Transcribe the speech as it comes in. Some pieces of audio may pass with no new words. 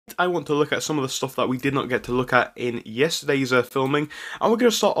I want to look at some of the stuff that we did not get to look at in yesterday's filming, and we're going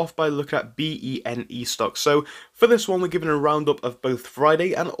to start off by looking at Bene stock. So for this one, we're giving a roundup of both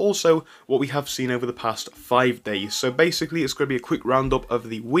Friday and also what we have seen over the past 5 days. So basically, it's going to be a quick roundup of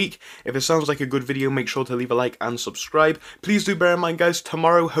the week. If it sounds like a good video, make sure to leave a like and subscribe. Please do bear in mind, guys,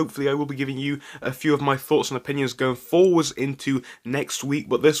 tomorrow, hopefully, I will be giving you a few of my thoughts and opinions going forwards into next week.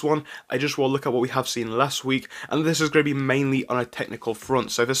 But this one, I just want to look at what we have seen last week, and this is going to be mainly on a technical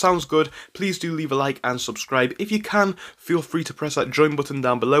front. So if it sounds good, please do leave a like and subscribe. If you can, feel free to press that join button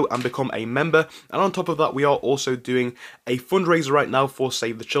down below and become a member. And on top of that, we are also doing a fundraiser right now for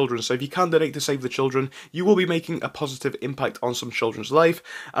Save the Children. So if you can donate to Save the Children, you will be making a positive impact on some children's life.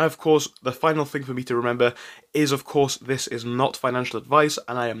 And of course, the final thing for me to remember is, of course, this is not financial advice,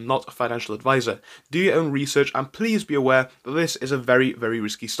 and I am not a financial advisor. Do your own research, and please be aware that this is a very, very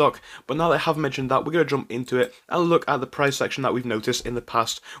risky stock. But now that I have mentioned that, we're going to jump into it and look at the price section that we've noticed in the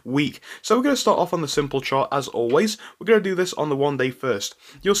past week. So we're going to start off on the simple chart as always. We're going to do this on the 1 day first.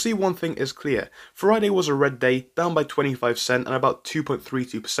 You'll see one thing is clear. Friday was a red day, down by 25 cents and about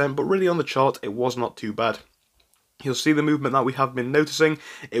 2.32%, but really on the chart it was not too bad. You'll see the movement that we have been noticing.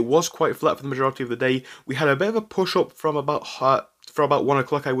 It was quite flat for the majority of the day. We had a bit of a push up from about 1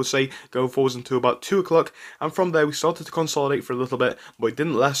 o'clock, I would say, going forwards into about 2 o'clock, and from there we started to consolidate for a little bit, but it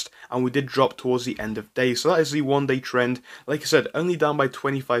didn't last, and we did drop towards the end of day. So that is the 1 day trend. Like I said, only down by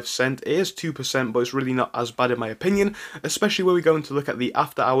 25 cents. It is 2%, but it's really not as bad in my opinion, especially when we go into look at the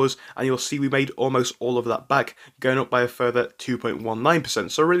after hours, and you'll see we made almost all of that back, going up by a further 2.19%.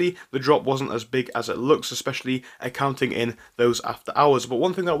 So really, the drop wasn't as big as it looks, especially accounting in those after hours. But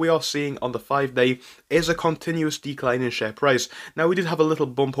one thing that we are seeing on the 5 day is a continuous decline in share price. Now, we did have a little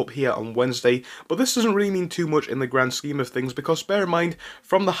bump up here on Wednesday, but this doesn't really mean too much in the grand scheme of things, because bear in mind,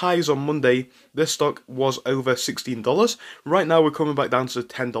 from the highs on Monday, this stock was over $16. Right now, we're coming back down to the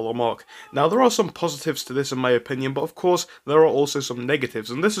 $10 mark. Now, there are some positives to this in my opinion, but of course, there are also some negatives,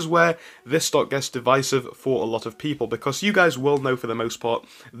 and this is where this stock gets divisive for a lot of people, because you guys will know for the most part,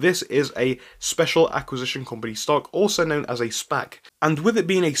 this is a special acquisition company stock, also known as a SPAC. And with it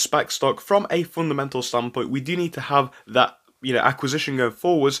being a SPAC stock, from a fundamental standpoint, we do need to have that acquisition going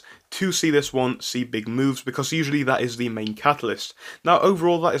forwards to see this one see big moves, because usually that is the main catalyst. Now,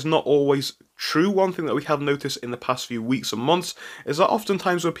 overall, that is not always true. One thing that we have noticed in the past few weeks and months is that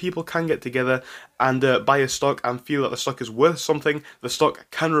oftentimes when people can get together and buy a stock and feel that the stock is worth something, the stock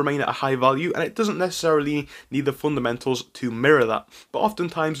can remain at a high value, and it doesn't necessarily need the fundamentals to mirror that. But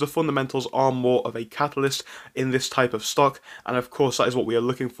oftentimes the fundamentals are more of a catalyst in this type of stock, and of course that is what we are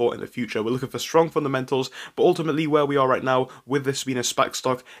looking for in the future. We're looking for strong fundamentals, but ultimately where we are right now with this being a SPAC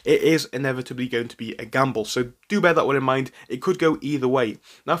stock, it is inevitably going to be a gamble. So do bear that one in mind. It could go either way.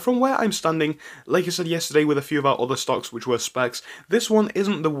 Now, from where I'm standing, like I said yesterday with a few of our other stocks which were SPACs, this one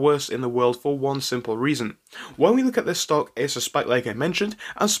isn't the worst in the world for one simple reason. When we look at this stock, it's a SPAC like I mentioned,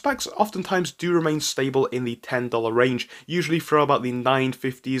 and SPACs oftentimes do remain stable in the $10 range, usually from about the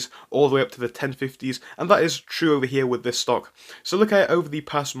 9.50s all the way up to the 10.50s, and that is true over here with this stock. So look at it over the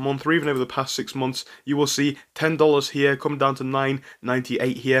past month, or even over the past 6 months, you will see $10 here, come down to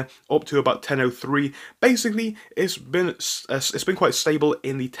 $9.98 here, up to about $10.03. Basically, it's been quite stable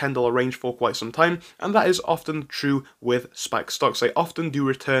in the $10 range for quite some time, and that is often true with SPAC stocks. They often do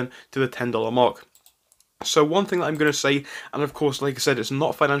return to the $10 mark. So one thing that I'm going to say, and of course, like I said, it's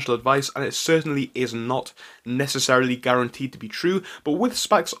not financial advice, and it certainly is not necessarily guaranteed to be true, but with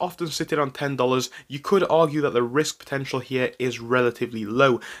SPACs often sitting on $10, you could argue that the risk potential here is relatively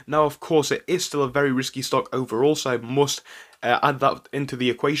low. Now, of course, it is still a very risky stock overall, so I must add that into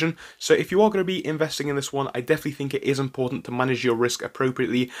the equation. So if you are going to be investing in this one, I definitely think it is important to manage your risk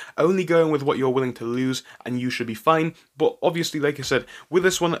appropriately, only going with what you're willing to lose, and you should be fine. But obviously, like I said, with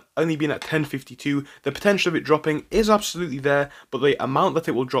this one only being at 10.52, the potential of it dropping is absolutely there, but the amount that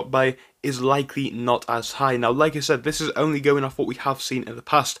it will drop by is likely not as high. Now, like I said, this is only going off what we have seen in the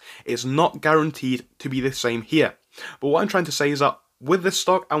past. It's not guaranteed to be the same here. But what I'm trying to say is that with this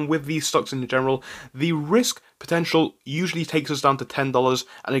stock and with these stocks in general, the risk potential usually takes us down to $10,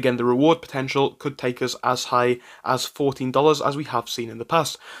 and again, the reward potential could take us as high as $14, as we have seen in the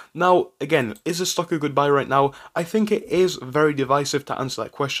past. Now, again, is this stock a good buy right now? I think it is very divisive to answer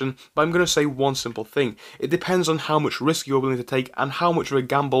that question, but I'm going to say one simple thing. It depends on how much risk you're willing to take and how much of a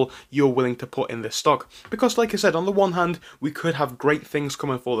gamble you're willing to put in this stock. Because like I said, on the one hand, we could have great things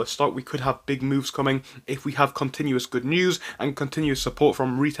coming for the stock. We could have big moves coming if we have continuous good news and continuous support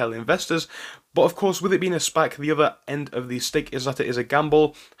from retail investors. But of course, with it being a SPAC, the other end of the stick is that it is a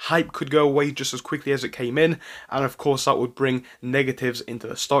gamble. Hype could go away just as quickly as it came in, and of course that would bring negatives into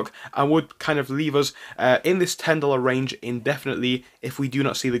the stock and would kind of leave us in this $10 range indefinitely if we do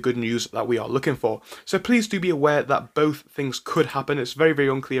not see the good news that we are looking for. So please do be aware that both things could happen. It's very, very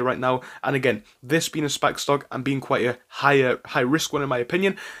unclear right now, and again, this being a SPAC stock and being quite a high risk one in my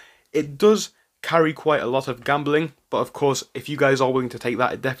opinion, it does carry quite a lot of gambling, but of course, if you guys are willing to take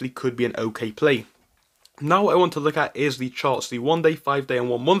that, it definitely could be an okay play. Now what I want to look at is the charts, the 1 day, 5 day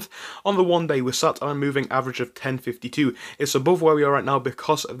and 1 month. On the 1 day we're sat on a moving average of 1052. It's above where we are right now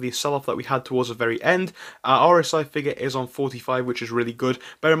because of the sell-off that we had towards the very end. Our RSI figure is on 45, which is really good.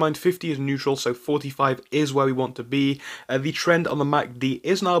 Bear in mind 50 is neutral, so 45 is where we want to be. The trend on the MACD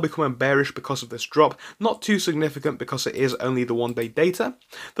is now becoming bearish because of this drop. Not too significant because it is only the 1 day data.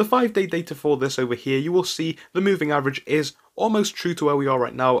 The 5 day data for this over here, you will see the moving average is almost true to where we are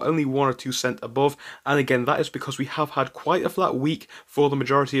right now, only 1 or 2 cents above, and again that is because we have had quite a flat week for the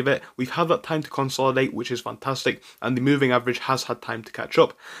majority of it. We've had that time to consolidate, which is fantastic, and the moving average has had time to catch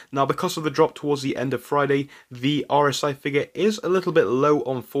up. Now because of the drop towards the end of Friday, the RSI figure is a little bit low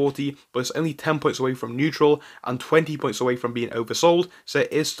on 40, but it's only 10 points away from neutral and 20 points away from being oversold, so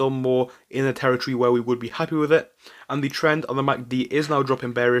it is still more in a territory where we would be happy with it, and the trend on the MACD is now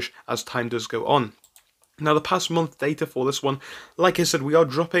dropping bearish as time does go on. Now the past month data for this one, like I said, we are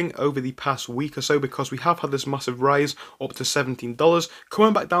dropping over the past week or so because we have had this massive rise up to $17,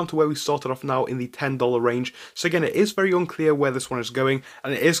 coming back down to where we started off now in the $10 range. So again, it is very unclear where this one is going,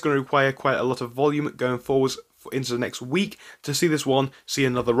 and it is going to require quite a lot of volume going forwards into the next week to see this one see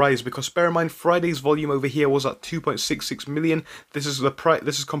another rise, because bear in mind Friday's volume over here was at 2.66 million. This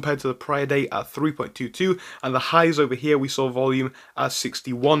is compared to the prior day at 3.22, and the highs over here we saw volume at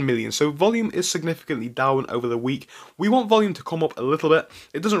 61 million. So volume is significantly down over the week. We want volume to come up a little bit.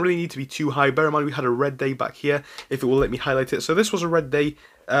 It doesn't really need to be too high. Bear in mind we had a red day back here, if it will let me highlight it. So this was a red day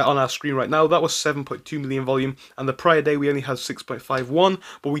on our screen right now. That was 7.2 million volume, and the prior day we only had 6.51,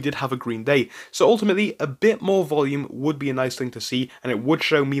 but we did have a green day. So ultimately a bit more volume would be a nice thing to see, and it would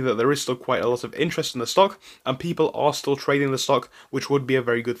show me that there is still quite a lot of interest in the stock and people are still trading the stock, which would be a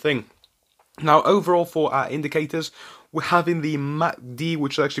very good thing. Now overall for our indicators, we're having the MACD,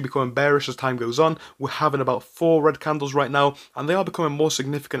 which is actually becoming bearish as time goes on. We're having about 4 red candles right now, and they are becoming more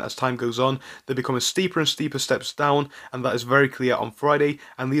significant as time goes on. They're becoming steeper and steeper steps down, and that is very clear on Friday,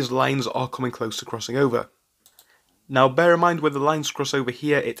 and these lines are coming close to crossing over. Now bear in mind when the lines cross over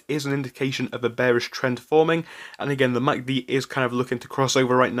here, it is an indication of a bearish trend forming, and again the MACD is kind of looking to cross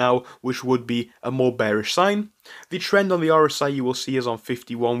over right now, which would be a more bearish sign. The trend on the RSI you will see is on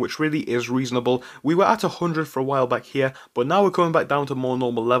 51, which really is reasonable. We were at 100 for a while back here, but now we're coming back down to more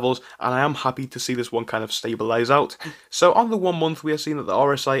normal levels, and I am happy to see this one kind of stabilize out. So on the 1 month we are seeing that the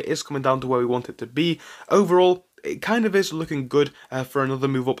RSI is coming down to where we want it to be. Overall, it kind of is looking good for another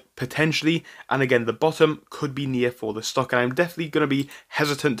move up potentially, and again the bottom could be near for the stock, and I'm definitely going to be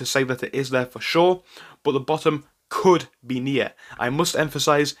hesitant to say that it is there for sure, but the bottom could be near. I must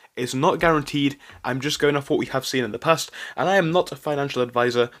emphasize, it's not guaranteed. I'm just going off what we have seen in the past, and I am not a financial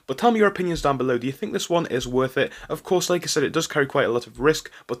advisor, but tell me your opinions down below. Do you think this one is worth it? Of course, like I said, it does carry quite a lot of risk,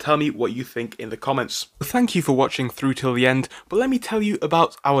 but tell me what you think in the comments. Thank you for watching through till the end, but let me tell you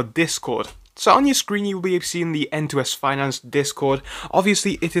about our Discord. So on your screen you will be seeing the N2S Finance Discord.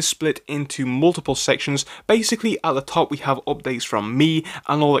 Obviously it is split into multiple sections. Basically at the top we have updates from me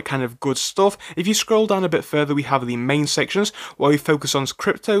and all that kind of good stuff. If you scroll down a bit further we have the main sections where we focus on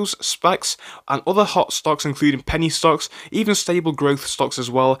cryptos, SPACs and other hot stocks including penny stocks, even stable growth stocks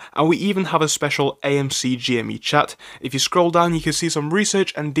as well, and we even have a special AMC GME chat. If you scroll down you can see some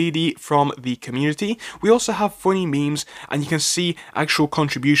research and DD from the community. We also have funny memes and you can see actual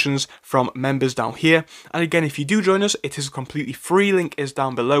contributions from members down here, and again if you do join us it is completely free, link is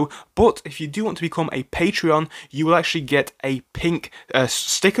down below, but if you do want to become a Patreon you will actually get a pink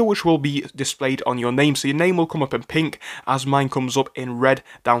sticker which will be displayed on your name, so your name will come up in pink as mine comes up in red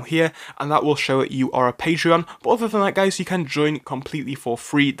down here, and that will show that you are a Patreon. But other than that guys, you can join completely for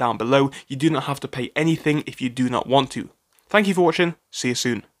free down below. You do not have to pay anything if you do not want to. Thank you for watching, see you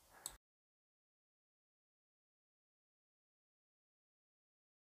soon.